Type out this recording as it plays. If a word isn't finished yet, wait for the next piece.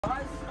Hello,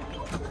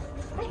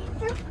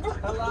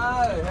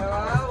 how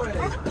are we?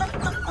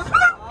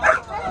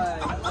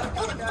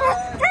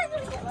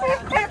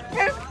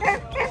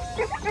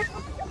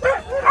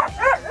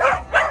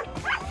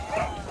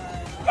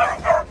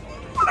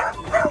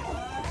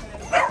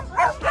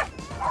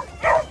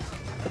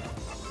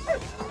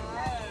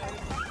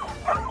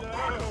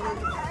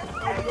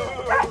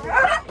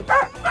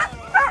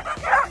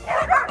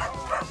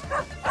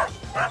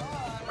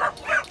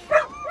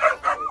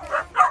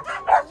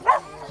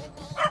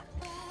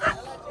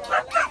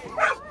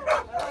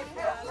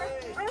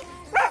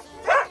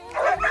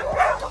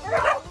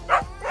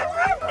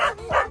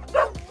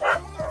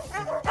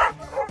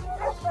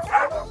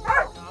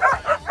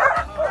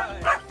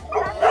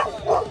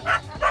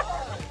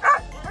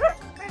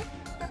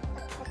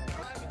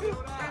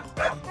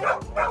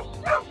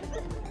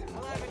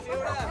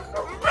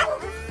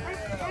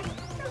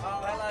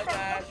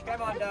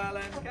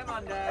 Come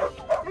on, Dash.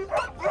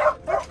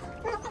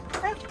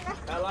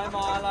 Hello,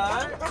 Milo.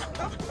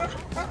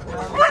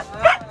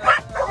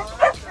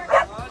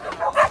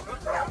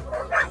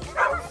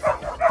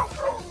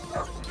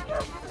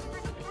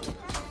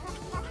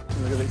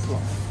 Look at this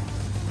one.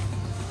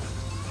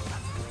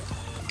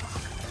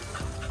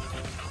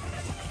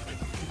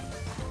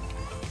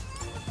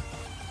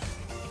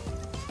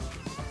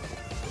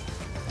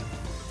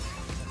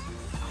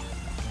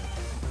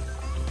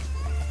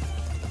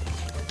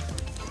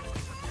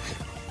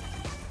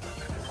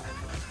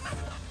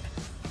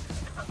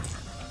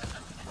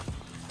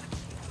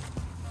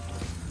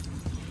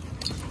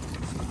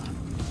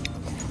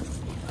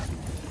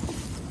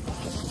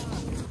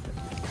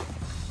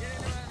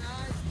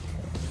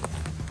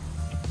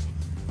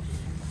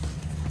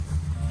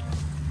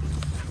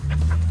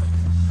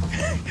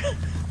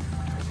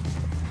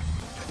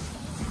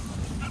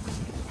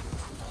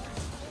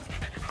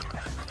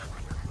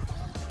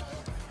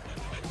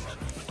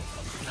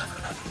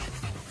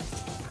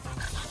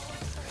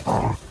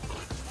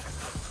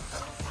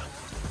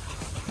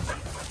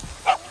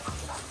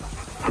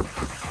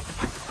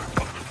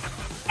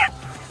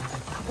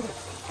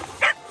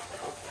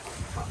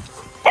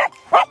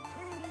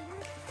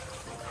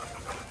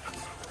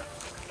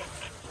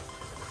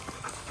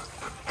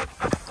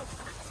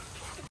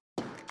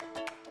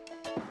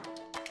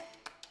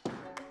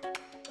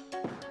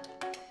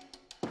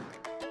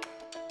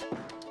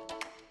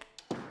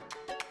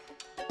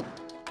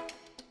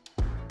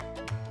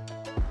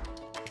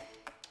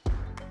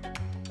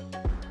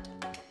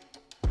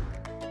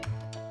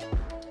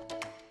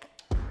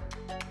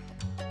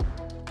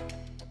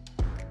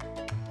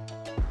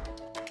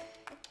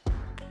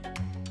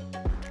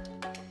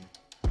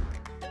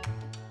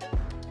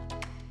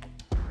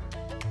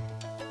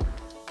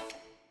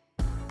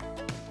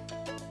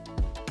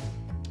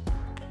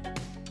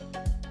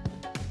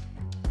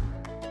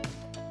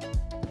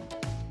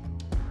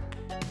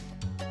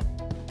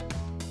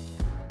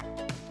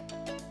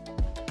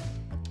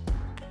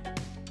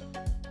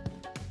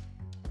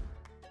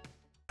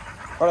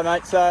 Alright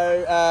mate,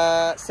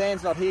 so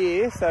Sam's not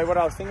here, so what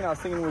I was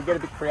thinking we'd get a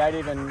bit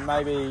creative and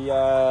maybe even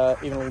a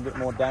little bit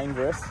more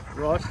dangerous.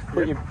 Right.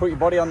 Put your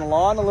body on the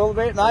line a little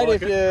bit, mate,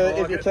 if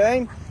you're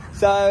keen.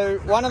 So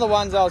one of the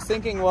ones I was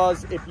thinking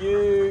was if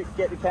you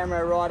get the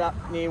camera right up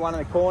near one of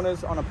the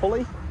corners on a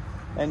pulley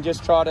and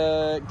just try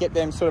to get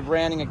them sort of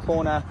rounding a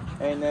corner,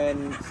 and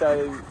then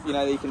so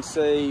you can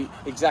see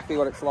exactly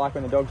what it's like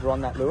when the dogs are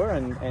on that lure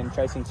and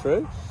chasing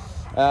through.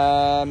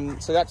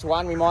 So that's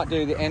one. We might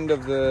do the end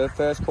of the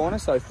first corner.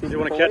 So do you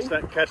want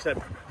to catch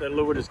that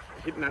lure just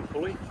hitting that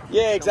pulley?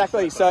 Yeah,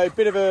 exactly. So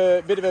bit of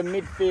a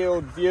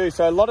midfield view.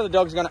 So a lot of the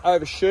dogs are going to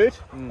overshoot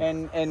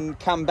and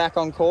come back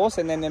on course,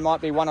 and then there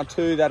might be one or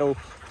two that'll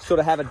sort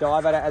of have a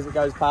dive at it as it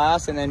goes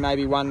past, and then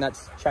maybe one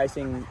that's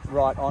chasing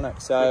right on it.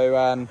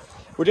 So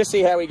we'll just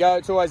see how we go.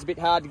 It's always a bit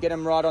hard to get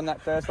them right on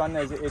that first one.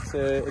 It's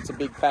a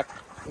big pack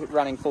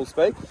running full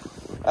speed.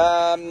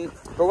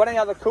 But one of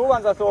the other cool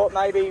ones I thought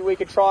maybe we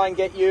could try and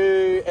get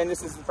you, and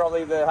this is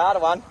probably the harder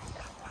one,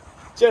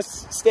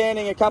 just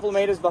standing a couple of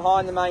metres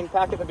behind the main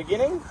pack at the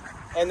beginning,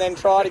 and then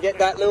try to get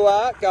that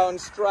lure going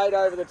straight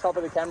over the top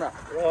of the camera.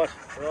 Right.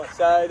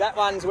 So that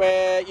one's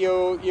where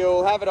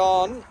you'll have it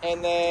on,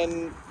 and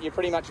then you're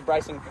pretty much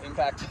bracing for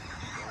impact.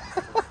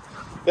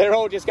 They're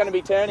all just going to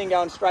be turning,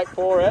 going straight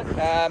for it,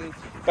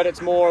 but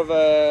it's more of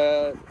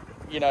a,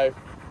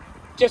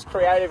 just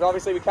creative.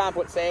 Obviously, we can't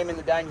put Sam in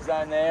the danger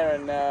zone there,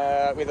 and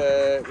with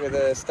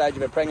a stage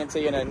of a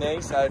pregnancy in her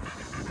knee. So,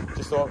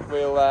 just thought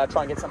we'll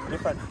try and get something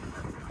different.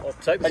 I'll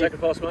take the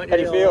sacrifice, mate. How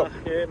do you feel?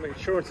 My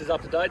insurance is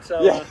up to date,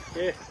 so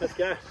yeah, let's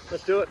go.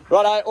 Let's do it.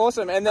 Right,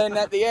 awesome. And then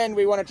at the end,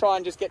 we want to try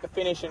and just get the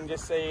finish and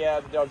just see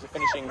how the dogs are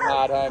finishing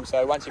hard home.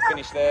 So once you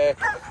finish there,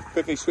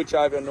 quickly switch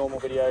over a normal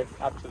video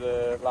up to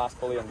the last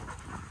pulley and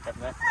go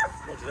from there.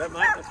 Roger that,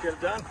 mate. Let's get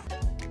it done.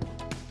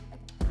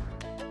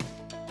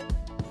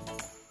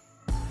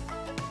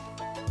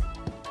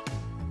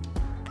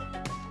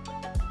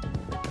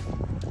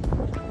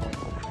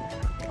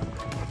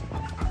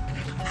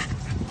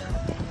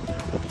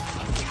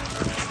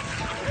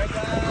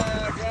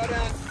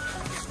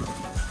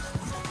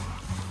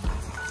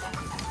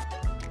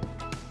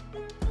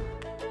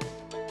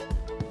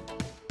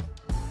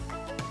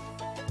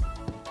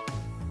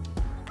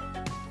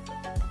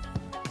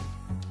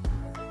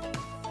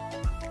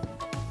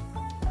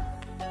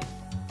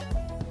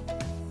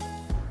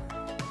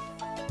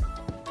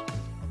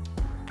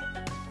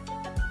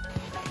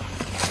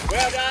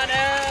 Well done,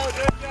 El.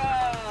 Good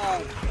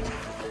job.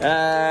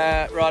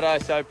 Righto,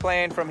 so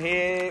plan from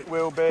here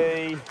will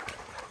be,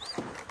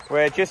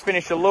 we've just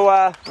finished the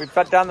lure, we've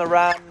done the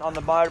run on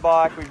the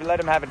motorbike, we've let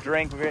them have a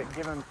drink, we've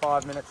given them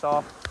 5 minutes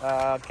off,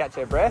 catch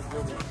their breath.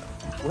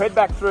 We'll head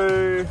back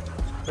through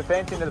the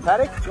fence into the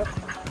paddock.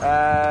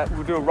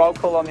 We'll do a roll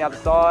call on the other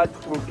side,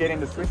 we'll get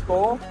into Swiss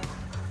ball.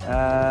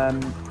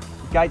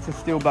 Gates are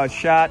still both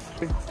shut,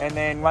 and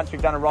then once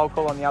we've done a roll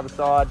call on the other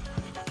side,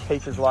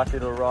 Peter's likely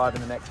to arrive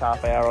in the next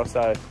half hour or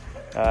so.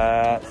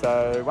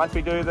 So once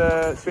we do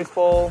the Swiss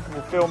ball,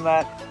 we'll film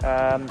that,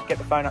 get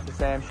the phone up to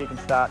Sam, she can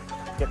start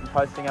getting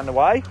posting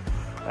underway,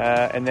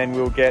 and then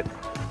we'll get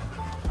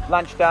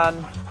lunch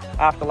done.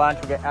 After lunch,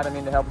 we'll get Adam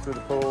in to help us with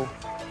the pool.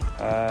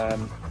 Yeah,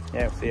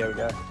 we'll see how we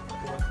go.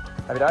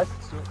 Happy days?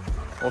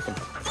 Awesome.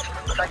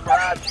 Thanks,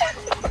 Brad.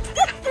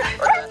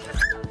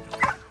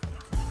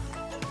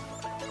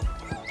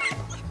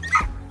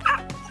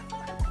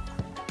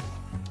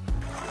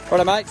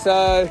 Righto, mate,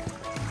 so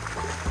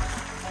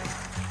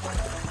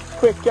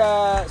quick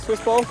Swiss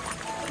ball.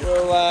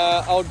 We'll,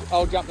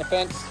 I'll jump the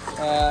fence,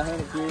 hand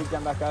it to you,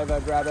 jump back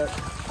over, grab it,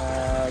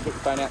 get your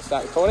phone out,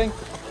 start recording,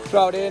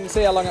 throw it in,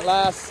 see how long it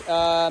lasts.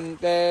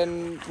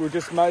 Then we'll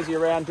just mosey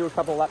around, do a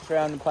couple of laps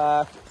around the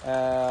park,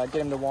 get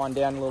him to wind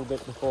down a little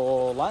bit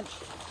before lunch.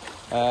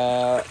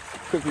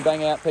 Quickly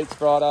bang out Pete's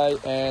Friday,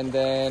 and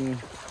then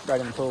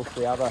break in the pool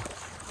for the other.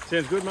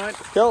 Sounds good, mate.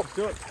 Cool. Let's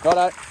do it.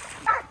 Righto.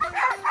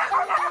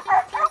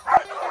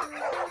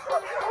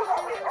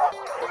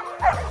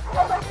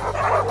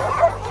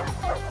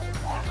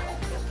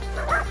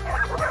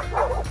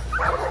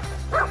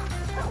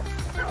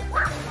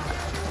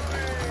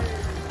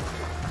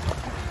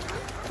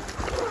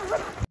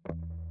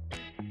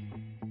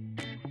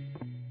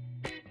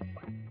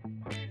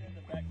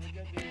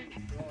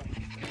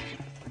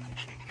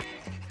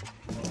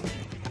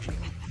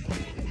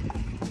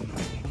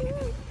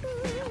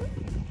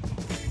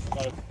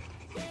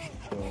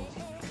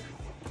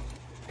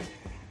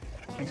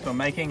 Thanks for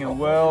making a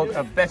world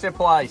a better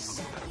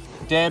place.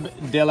 Deb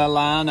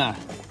Delalana.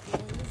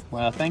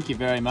 Well, thank you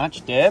very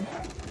much, Deb.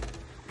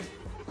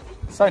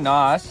 So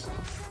nice.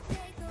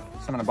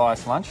 Someone to buy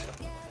us lunch.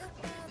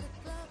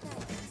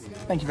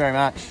 Thank you very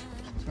much.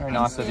 It's very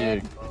nice of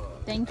you.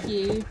 Thank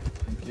you.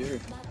 Thank you.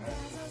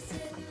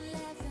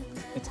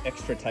 It's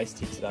extra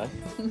tasty today.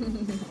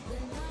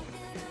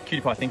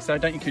 Cutie Pie thinks so,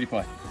 don't you, Cutie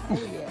Pie? Oh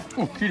yeah.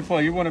 Oh, Cutie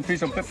Pie, you want a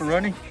piece of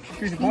pepperoni?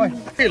 Cutie Pie?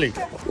 Gilly.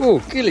 Oh,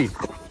 Gilly.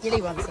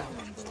 Gilly wants some.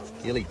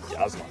 Gilly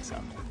does want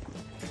some.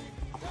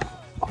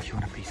 Oh, you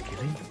want a piece,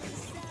 Gilly?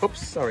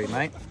 Oops, sorry,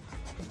 mate.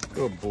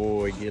 Good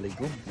boy, Gilly.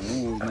 Good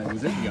boy, mate.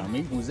 Was it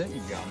yummy? Was it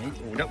yummy?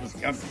 Oh, that was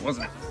yummy,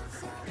 wasn't it?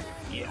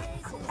 Yeah.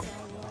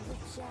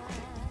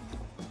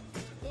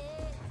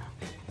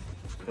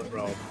 Foot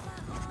roll.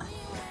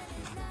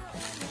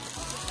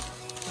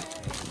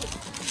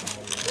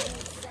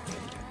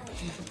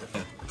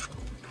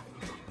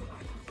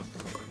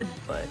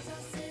 Play.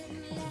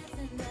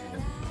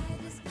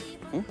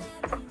 Huh?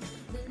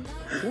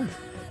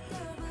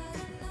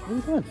 What are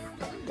you doing?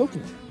 Talk to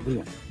me.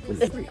 William.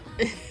 William.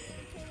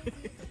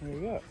 There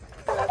you go.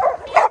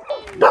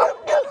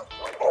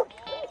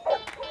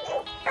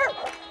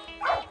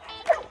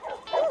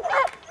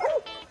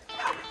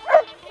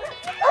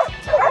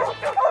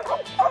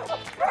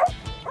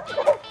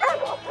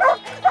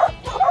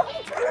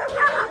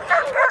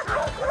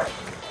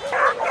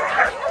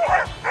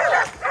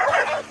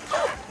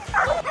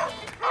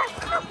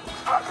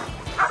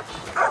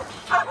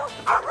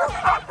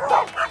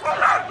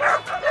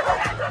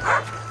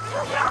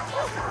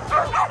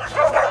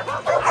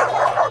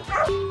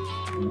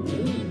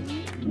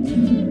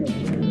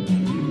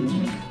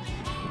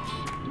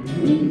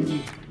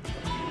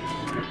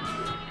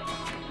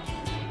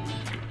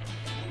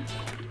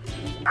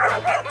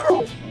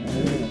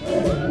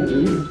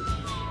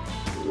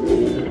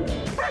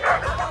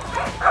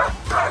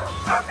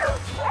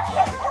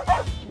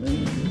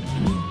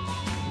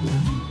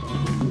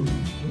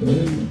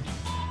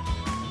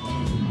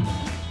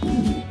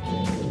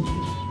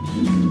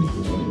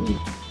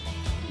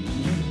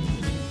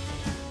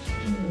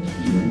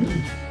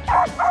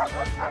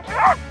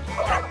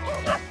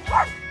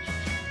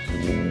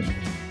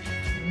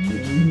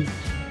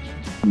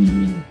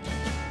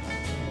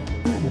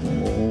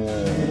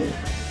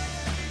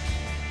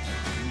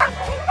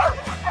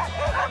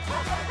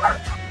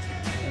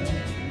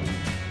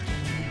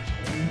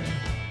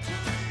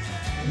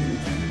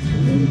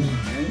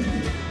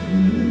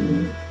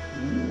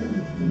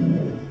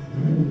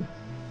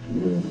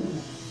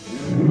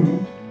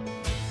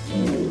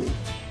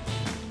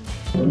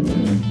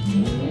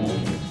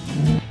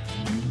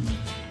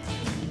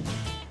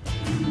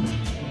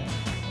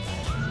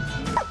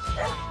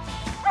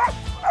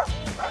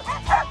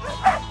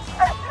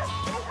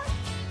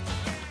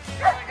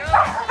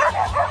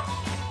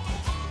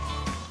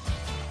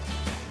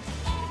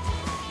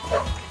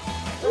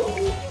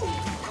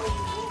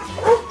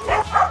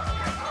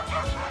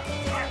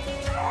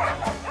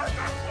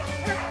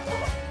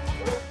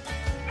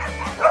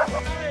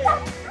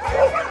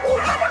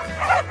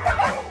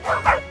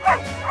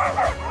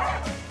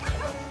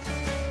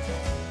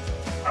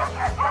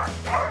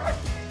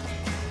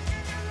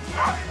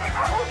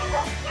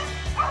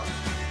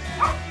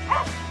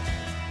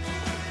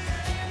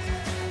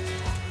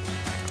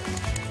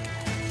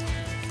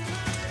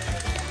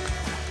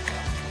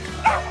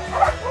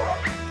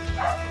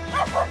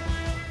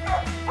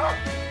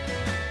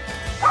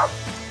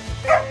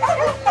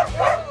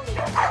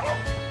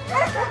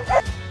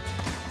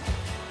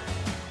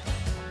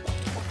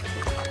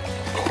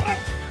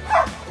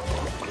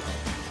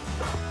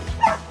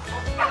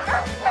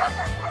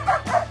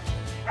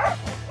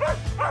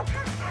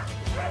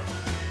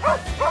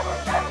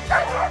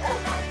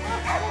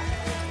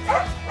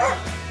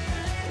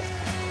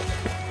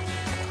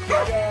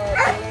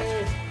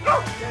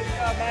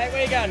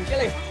 Where you going,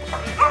 Gilly?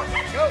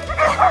 Go.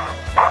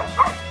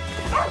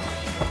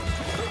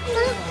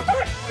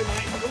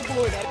 Good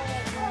boy, mate.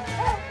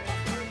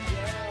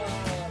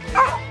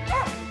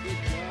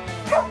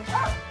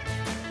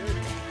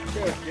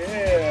 Good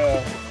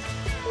girl.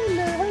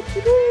 Hello,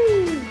 Hopey.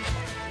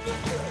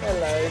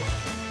 Hello.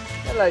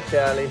 Hello,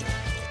 Charlie.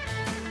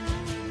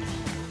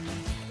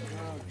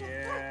 Good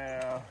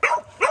girl.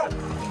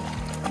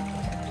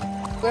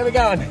 Where are we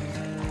going?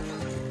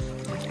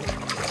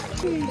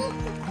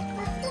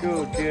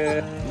 Good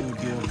girl. Good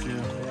girl,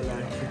 Jill. Hello.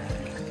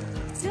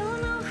 Don't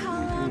know how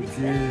long it's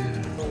been.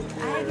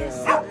 I guess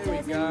it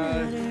doesn't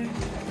matter.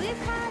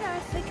 We've had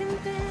our thick and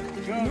thin.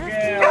 Good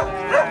girl,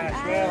 Ash.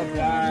 Well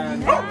done.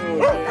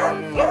 Good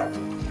girl.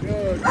 Good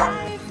girl.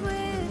 Life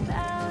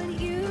without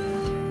you.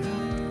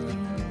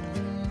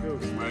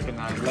 Good. Working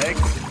those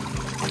legs.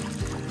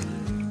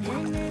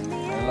 And in the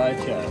Hello, end,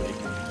 Charlie.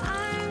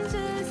 I'm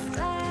just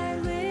glad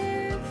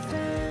we're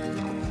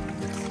friends.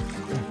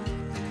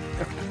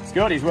 It's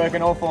good. He's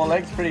working all 4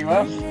 legs pretty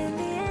well. And in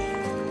the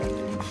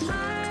end,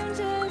 I'm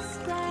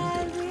just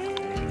glad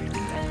we're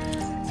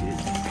friends.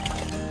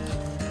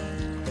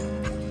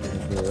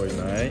 Good boy,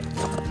 mate.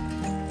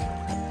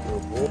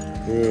 Good boy.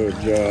 Good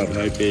job,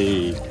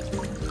 Hopey.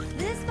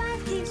 This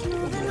life keeps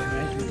moving on,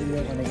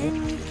 and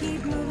we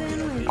keep moving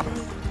with it.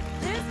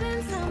 There's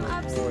been some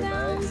ups and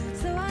downs,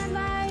 so I'd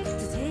like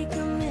to take a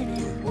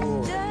minute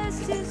just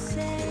to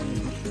say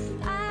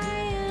I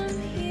am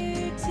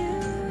here to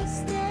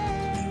stay.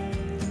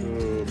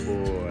 Good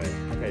boy.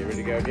 Okay, you ready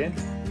to go again?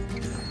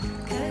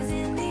 'Cause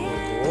in the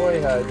end,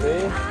 Boy,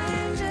 Hopey.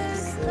 I'm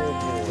just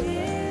glad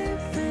we're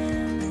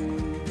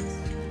friends.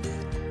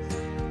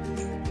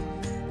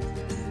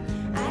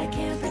 I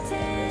can't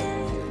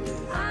pretend.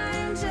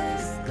 I'm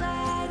just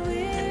glad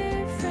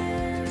we're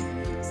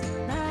friends.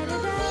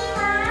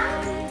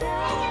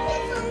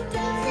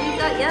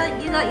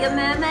 You got your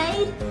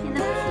mermaid?